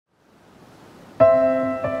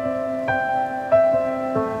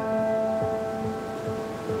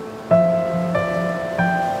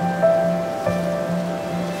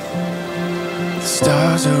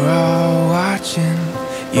stars are all watching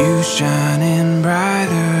you, shining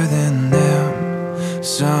brighter than them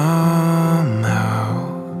somehow.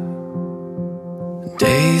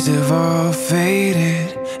 Days have all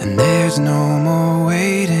faded, and there's no more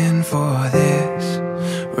waiting for this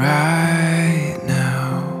right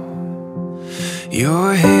now.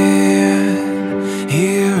 Your hand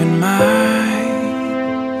here in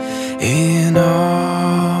mine, in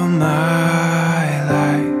all my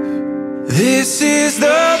life. This is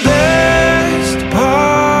the best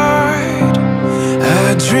part.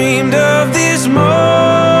 I dreamed of this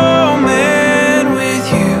moment with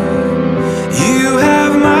you. You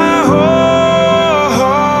have my whole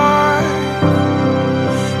heart.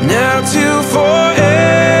 Now to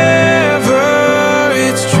forever,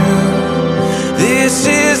 it's true. This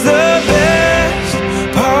is the best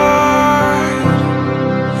part.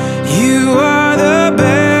 You are the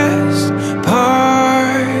best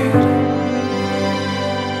part.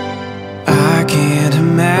 I can't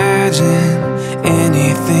imagine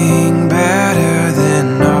anything better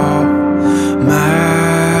than all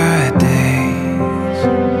my days.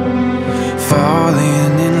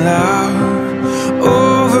 Falling in love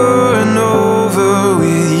over and over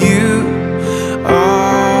with you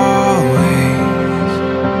always.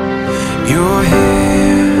 Your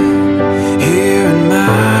hand here in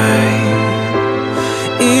mine,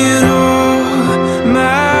 in all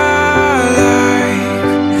my life.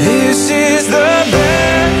 This is the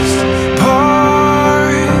best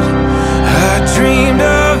part. I dreamed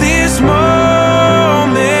of this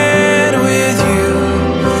moment with you.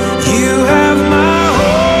 You have my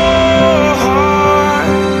whole heart.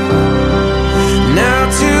 Now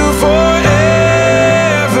to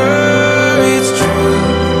forever, it's true.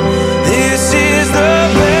 This is the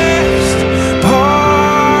best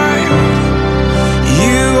part.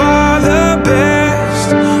 You are the best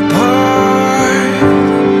part.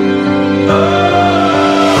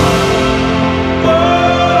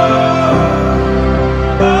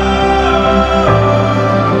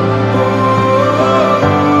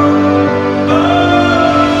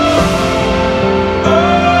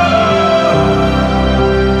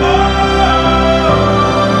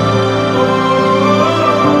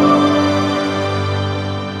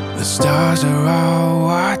 The stars are all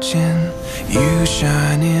watching you,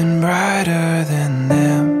 shining brighter than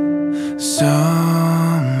them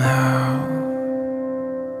somehow.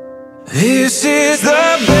 This is the